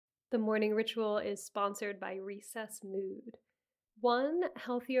The morning ritual is sponsored by Recess Mood. One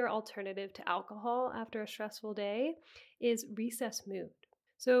healthier alternative to alcohol after a stressful day is Recess Mood.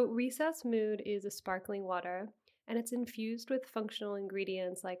 So, Recess Mood is a sparkling water and it's infused with functional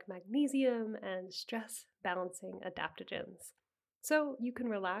ingredients like magnesium and stress balancing adaptogens. So, you can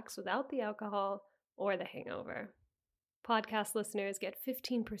relax without the alcohol or the hangover. Podcast listeners get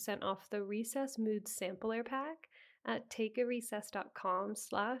 15% off the Recess Mood Sampler Pack at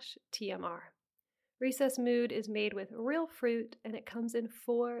takearecess.com/TMR. Recess Mood is made with real fruit and it comes in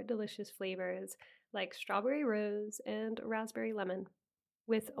 4 delicious flavors like strawberry rose and raspberry lemon.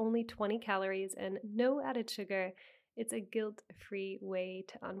 With only 20 calories and no added sugar, it's a guilt-free way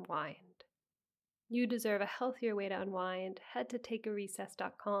to unwind. You deserve a healthier way to unwind. Head to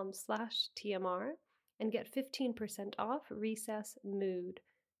takearecess.com/TMR and get 15% off Recess Mood,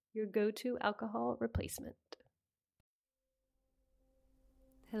 your go-to alcohol replacement.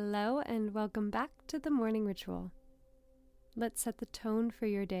 Hello and welcome back to the morning ritual. Let's set the tone for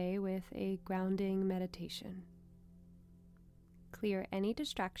your day with a grounding meditation. Clear any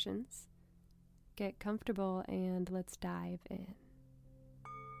distractions, get comfortable, and let's dive in.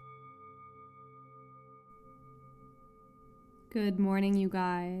 Good morning, you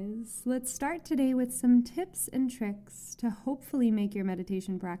guys. Let's start today with some tips and tricks to hopefully make your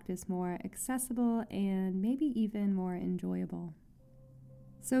meditation practice more accessible and maybe even more enjoyable.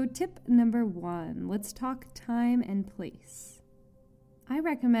 So tip number 1, let's talk time and place. I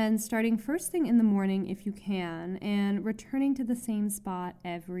recommend starting first thing in the morning if you can and returning to the same spot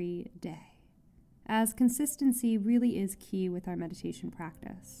every day, as consistency really is key with our meditation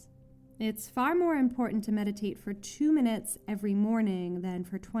practice. It's far more important to meditate for 2 minutes every morning than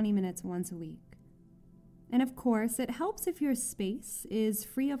for 20 minutes once a week. And of course, it helps if your space is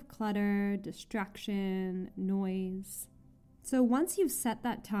free of clutter, distraction, noise. So once you've set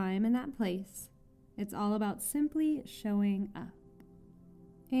that time and that place, it's all about simply showing up.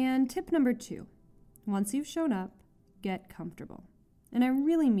 And tip number 2, once you've shown up, get comfortable. And I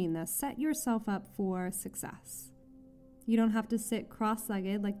really mean this, set yourself up for success. You don't have to sit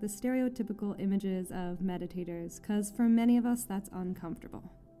cross-legged like the stereotypical images of meditators, because for many of us, that's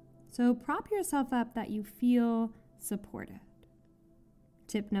uncomfortable. So prop yourself up that you feel supported.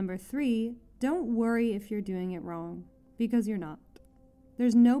 Tip number 3, don't worry if you're doing it wrong, because you're not.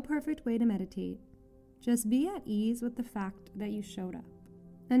 There's no perfect way to meditate. Just be at ease with the fact that you showed up.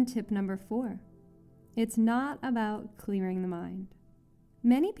 And tip number 4, it's not about clearing the mind.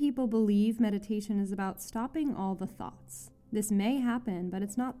 Many people believe meditation is about stopping all the thoughts. This may happen, but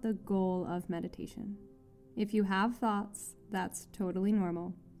it's not the goal of meditation. If you have thoughts, that's totally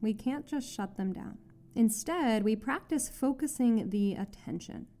normal. We can't just shut them down. Instead, we practice focusing the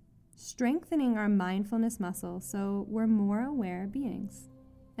attention, strengthening our mindfulness muscle so we're more aware beings.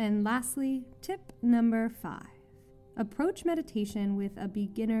 And lastly, tip number 5, approach meditation with a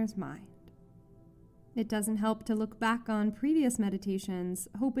beginner's mind. It doesn't help to look back on previous meditations,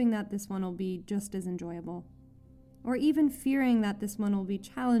 hoping that this one will be just as enjoyable, or even fearing that this one will be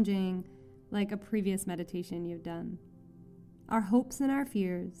challenging like a previous meditation you've done. Our hopes and our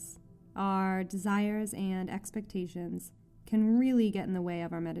fears, our desires and expectations can really get in the way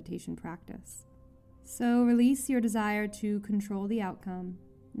of our meditation practice. So release your desire to control the outcome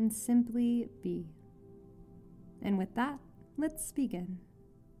and simply be. And with that, let's begin.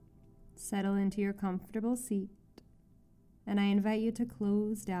 Settle into your comfortable seat, and I invite you to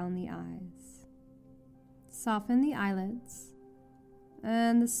close down the eyes. Soften the eyelids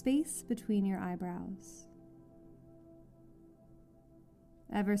and the space between your eyebrows.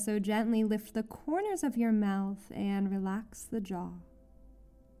 Ever so gently lift the corners of your mouth and relax the jaw.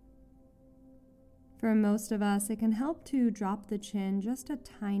 For most of us, it can help to drop the chin just a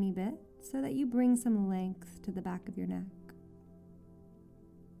tiny bit so that you bring some length to the back of your neck.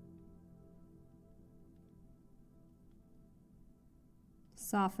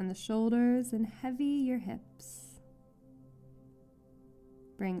 Soften the shoulders and heavy your hips.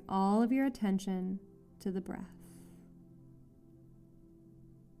 Bring all of your attention to the breath.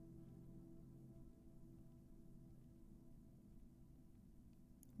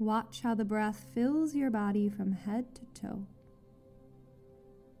 Watch how the breath fills your body from head to toe.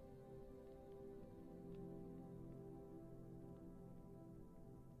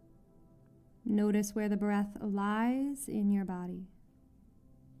 Notice where the breath lies in your body.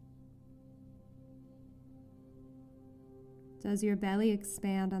 Does your belly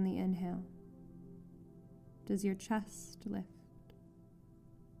expand on the inhale? Does your chest lift?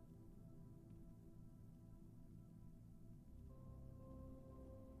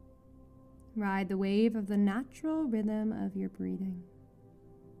 Ride the wave of the natural rhythm of your breathing.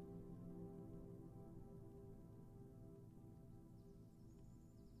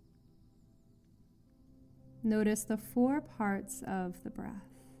 Notice the 4 parts of the breath: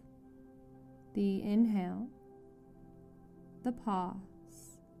 the inhale, the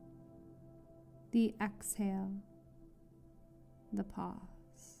pause, the exhale, the pause.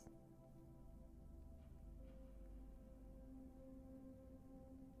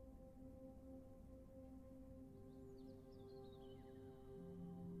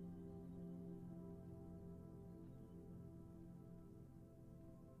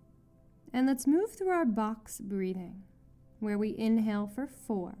 And let's move through our box breathing, where we inhale for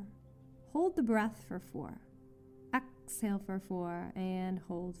 4, hold the breath for 4, exhale for 4, and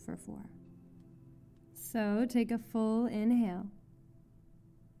hold for 4. So take a full inhale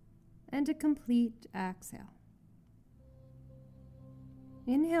and a complete exhale.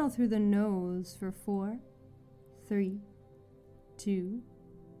 Inhale through the nose for 4, 3, 2,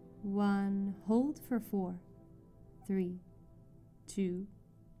 1. Hold for 4, 3, 2,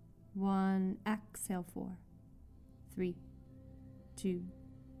 1. Exhale 4, 3, 2,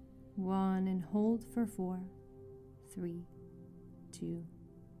 1. And hold for 4, 3, 2,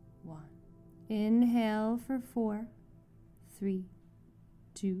 1. Inhale for 4, 3,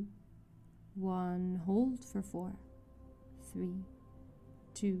 2, 1. Hold for 4, 3,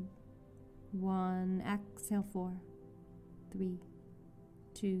 2, 1. Exhale 4, 3,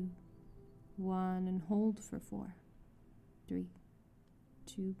 2, 1. And hold for 4, 3,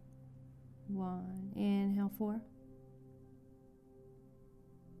 2, 1. Inhale 4.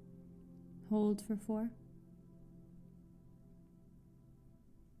 Hold for 4.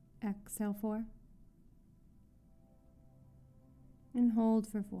 Exhale 4. And hold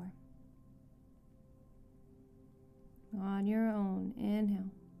for 4. On your own,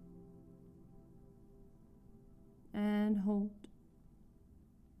 inhale. And hold.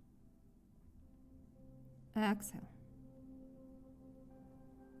 Exhale.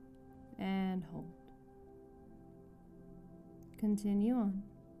 And hold. Continue on.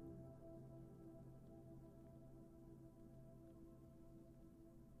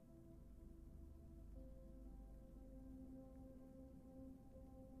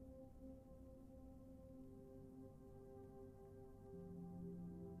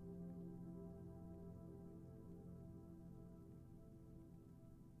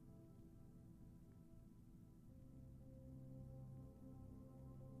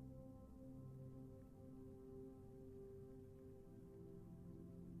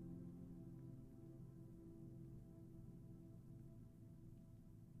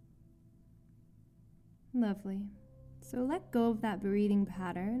 Lovely. So let go of that breathing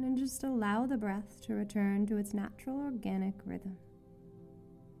pattern and just allow the breath to return to its natural organic rhythm.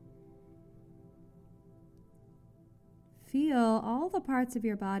 Feel all the parts of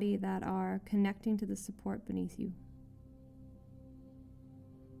your body that are connecting to the support beneath you.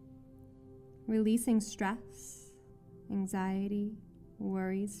 Releasing stress, anxiety,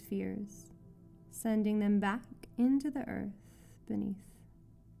 worries, fears, sending them back into the earth beneath.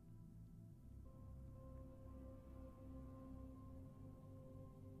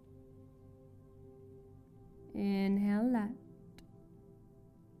 Inhale, let,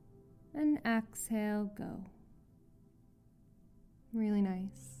 and exhale, go. Really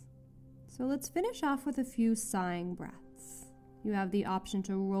nice. So let's finish off with a few sighing breaths. You have the option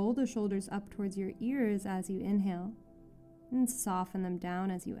to roll the shoulders up towards your ears as you inhale and soften them down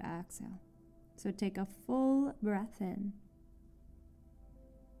as you exhale. So take a full breath in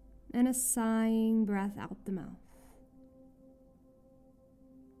and a sighing breath out the mouth.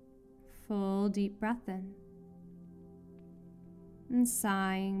 Full deep breath in and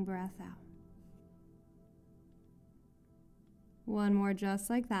sighing breath out. One more just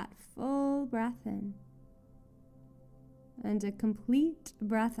like that, full breath in and a complete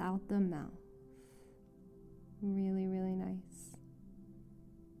breath out the mouth. Really, really nice.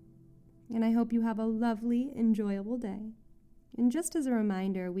 And I hope you have a lovely, enjoyable day. And just as a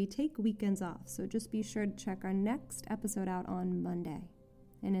reminder, we take weekends off, so just be sure to check our next episode out on Monday.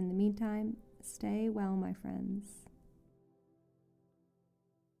 And in the meantime, stay well, my friends.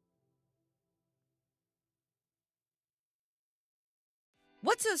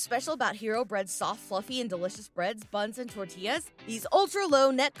 What's so special about Hero Bread's soft, fluffy, and delicious breads, buns, and tortillas? These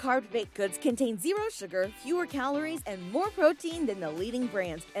ultra-low net-carb baked goods contain zero sugar, fewer calories, and more protein than the leading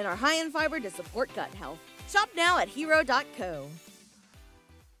brands, and are high in fiber to support gut health. Shop now at hero.co.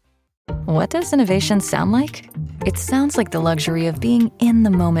 What does innovation sound like? It sounds like the luxury of being in the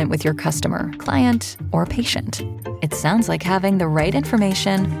moment with your customer, client, or patient. It sounds like having the right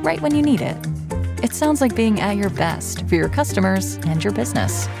information right when you need it. It sounds like being at your best for your customers and your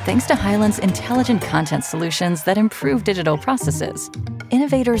business. Thanks to Hyland's intelligent content solutions that improve digital processes,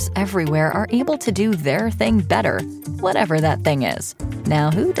 innovators everywhere are able to do their thing better, whatever that thing is. Now,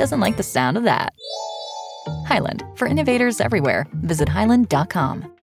 who doesn't like the sound of that? Hyland, for innovators everywhere. Visit hyland.com.